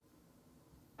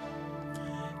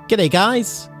G'day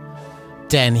guys,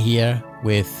 Dan here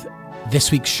with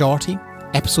this week's shorty,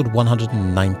 episode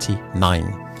 199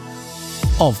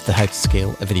 of the How to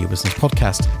Scale a Video Business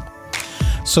podcast.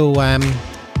 So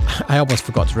I almost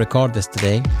forgot to record this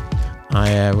today.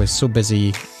 I was so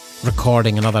busy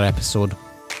recording another episode.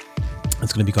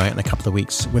 It's going to be going out in a couple of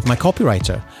weeks with my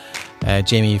copywriter,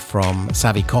 Jamie from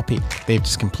Savvy Copy. They've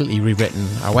just completely rewritten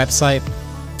our website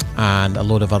and a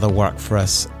load of other work for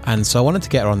us. And so I wanted to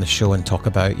get her on the show and talk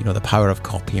about, the power of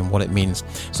copy and what it means.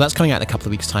 So that's coming out in a couple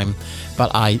of weeks' time.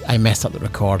 But I messed up the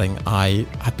recording.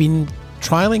 I've been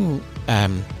trying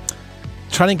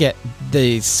to get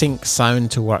the sync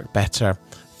sound to work better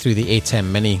through the ATEM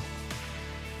Mini.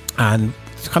 And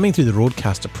coming through the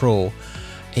Rodecaster Pro,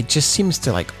 it just seems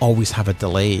to always have a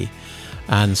delay.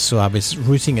 And so I was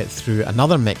routing it through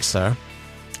another mixer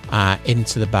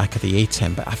into the back of the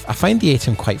ATEM, but I find the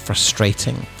ATEM quite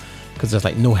frustrating because there's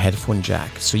no headphone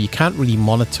jack, so you can't really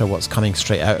monitor what's coming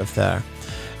straight out of there.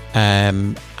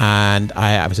 And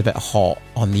I was a bit hot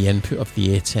on the input of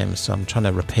the ATEM, so I'm trying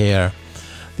to repair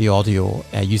the audio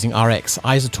using RX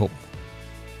Isotope,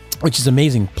 which is an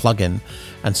amazing plugin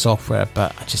and software,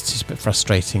 but it's a bit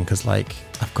frustrating because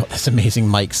I've got this amazing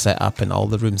mic set up and all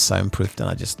the rooms soundproofed, and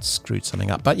I just screwed something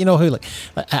up. But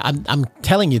I'm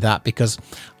telling you that because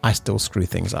I still screw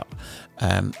things up.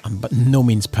 I'm but no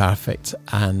means perfect,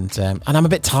 and I'm a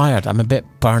bit tired. I'm a bit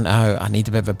burnt out. I need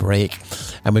a bit of a break,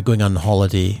 and we're going on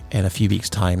holiday in a few weeks'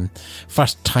 time.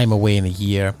 First time away in a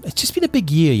year. It's just been a big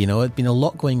year, It's been a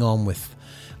lot going on with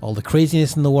all the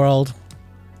craziness in the world,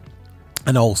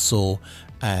 and also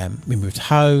we moved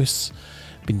house.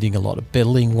 Been doing a lot of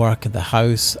building work at the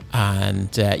house, and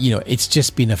it's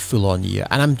just been a full-on year,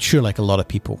 and I'm sure a lot of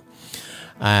people,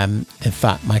 in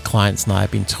fact my clients and I have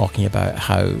been talking about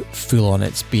how full-on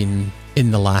it's been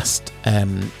in the last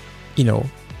 18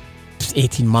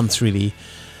 months really.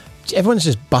 Everyone's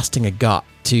just busting a gut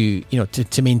to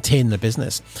maintain their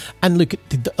business. And look,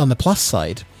 on the plus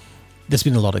side, there's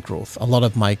been a lot of growth. A lot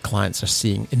of my clients are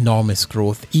seeing enormous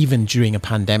growth even during a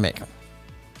pandemic.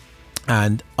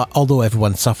 And although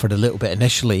everyone suffered a little bit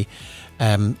initially,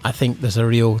 I think there's a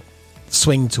real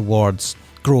swing towards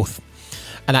growth.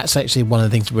 And that's actually one of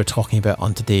the things we were talking about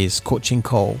on today's coaching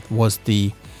call, was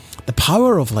the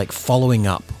power of following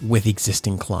up with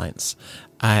existing clients.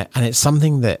 And it's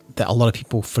something that a lot of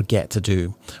people forget to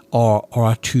do, or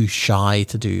are too shy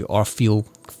to do, or feel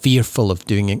fearful of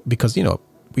doing it because,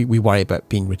 we worry about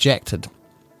being rejected.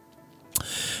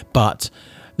 But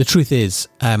the truth is,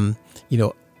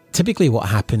 typically what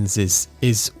happens is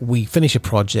we finish a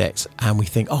project and we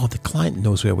think, the client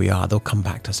knows where we are. They'll come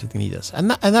back to us if they need us.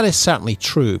 And that is certainly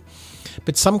true.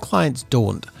 But some clients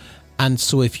don't. And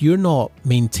so if you're not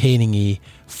maintaining a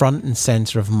front and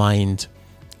center of mind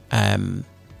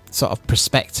sort of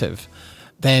perspective,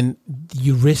 then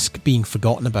you risk being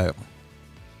forgotten about.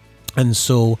 And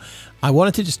so I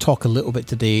wanted to just talk a little bit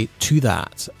today to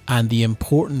that and the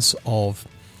importance of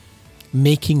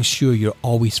making sure you're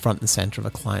always front and center of a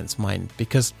client's mind.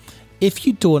 Because if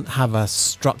you don't have a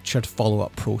structured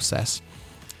follow-up process,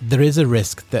 there is a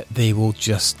risk that they will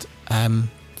just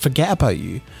forget about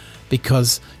you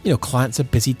because, clients are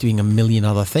busy doing a million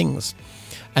other things.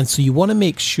 And so you want to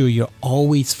make sure you're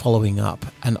always following up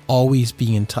and always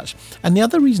being in touch. And the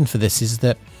other reason for this is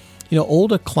that,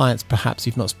 older clients perhaps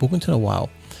you've not spoken to in a while,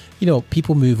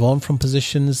 people move on from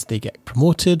positions, they get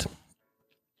promoted,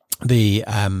 they,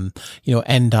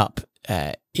 end up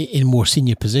in more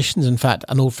senior positions. In fact,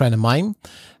 an old friend of mine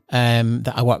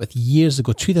that I worked with years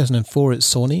ago, 2004 at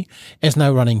Sony, is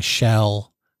now running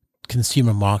Shell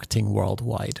consumer marketing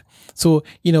worldwide. So,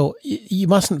 you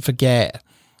mustn't forget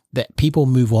that people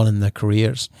move on in their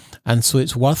careers. And so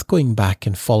it's worth going back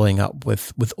and following up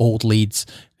with old leads,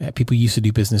 people you used to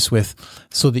do business with,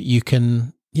 so that you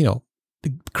can,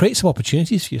 create some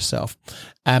opportunities for yourself.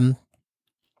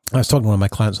 I was talking to one of my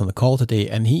clients on the call today,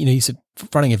 and he's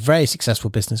running a very successful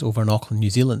business over in Auckland, New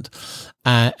Zealand.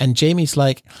 And Jamie's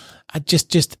like, I'd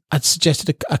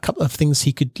suggested a couple of things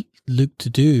he could look to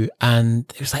do. And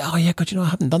it was like, oh yeah, God, I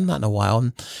haven't done that in a while.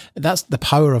 And that's the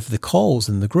power of the calls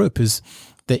in the group, is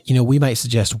that, we might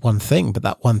suggest one thing, but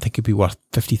that one thing could be worth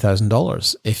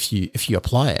 $50,000 if you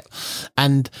apply it.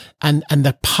 And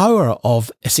the power of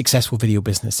a successful video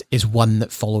business is one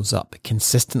that follows up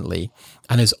consistently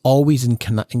and is always in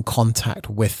contact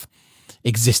with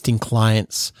existing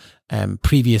clients,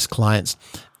 previous clients,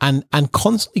 and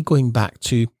constantly going back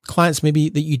to clients maybe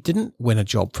that you didn't win a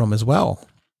job from as well.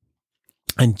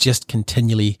 And just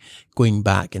continually going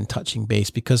back and touching base,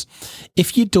 because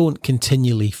if you don't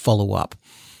continually follow up,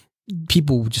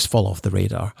 people just fall off the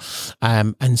radar.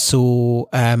 And so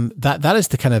that is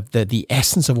the kind of the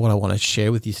essence of what I want to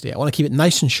share with you today. I want to keep it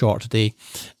nice and short today.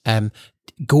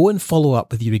 Go and follow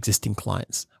up with your existing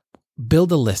clients.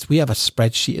 Build a list. We have a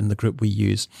spreadsheet in the group we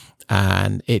use,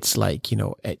 and it's like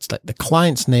the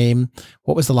client's name.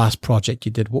 What was the last project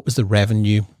you did? What was the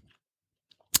revenue?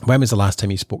 When was the last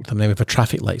time you spoke to them? Then we have a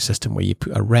traffic light system where you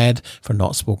put a red for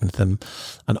not spoken to them,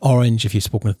 an orange if you've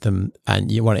spoken to them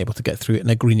and you weren't able to get through it, and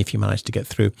a green if you managed to get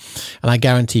through. And I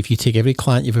guarantee if you take every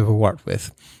client you've ever worked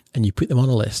with and you put them on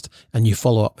a list and you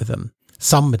follow up with them,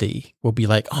 somebody will be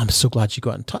like, oh, I'm so glad you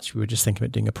got in touch. We were just thinking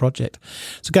about doing a project.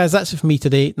 So guys, that's it for me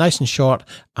today. Nice and short.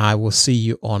 I will see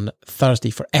you on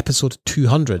Thursday for episode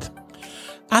 200.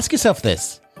 Ask yourself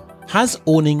this. Has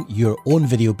owning your own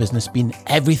video business been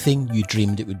everything you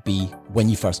dreamed it would be when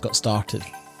you first got started?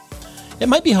 It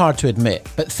might be hard to admit,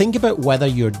 but think about whether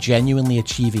you're genuinely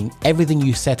achieving everything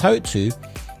you set out to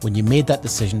when you made that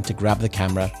decision to grab the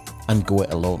camera and go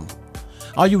it alone.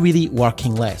 Are you really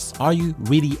working less? Are you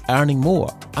really earning more?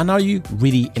 And are you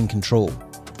really in control?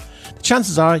 The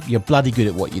chances are you're bloody good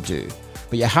at what you do,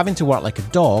 but you're having to work like a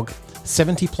dog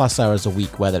 70 plus hours a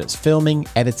week, whether it's filming,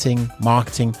 editing,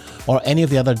 marketing, or any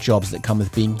of the other jobs that come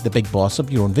with being the big boss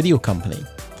of your own video company.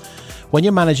 When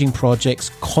you're managing projects,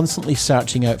 constantly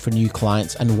searching out for new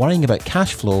clients and worrying about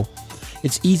cash flow,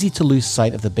 it's easy to lose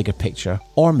sight of the bigger picture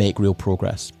or make real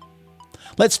progress.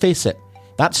 Let's face it,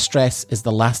 that stress is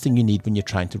the last thing you need when you're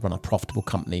trying to run a profitable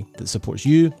company that supports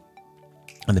you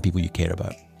and the people you care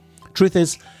about. Truth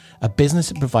is, a business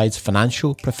that provides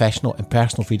financial, professional, and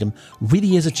personal freedom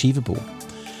really is achievable.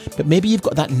 But maybe you've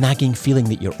got that nagging feeling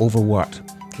that you're overworked,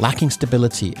 lacking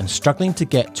stability, and struggling to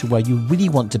get to where you really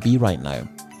want to be right now.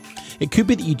 It could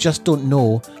be that you just don't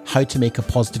know how to make a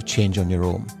positive change on your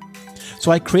own.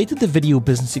 So I created the Video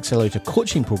Business Accelerator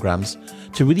coaching programs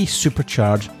to really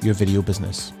supercharge your video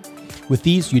business. With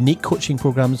these unique coaching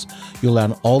programs, you'll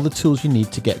learn all the tools you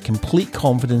need to get complete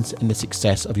confidence in the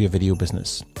success of your video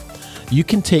business. You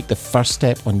can take the first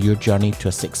step on your journey to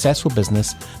a successful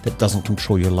business that doesn't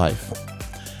control your life.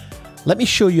 Let me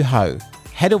show you how.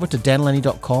 Head over to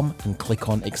denlenny.com and click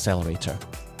on Accelerator.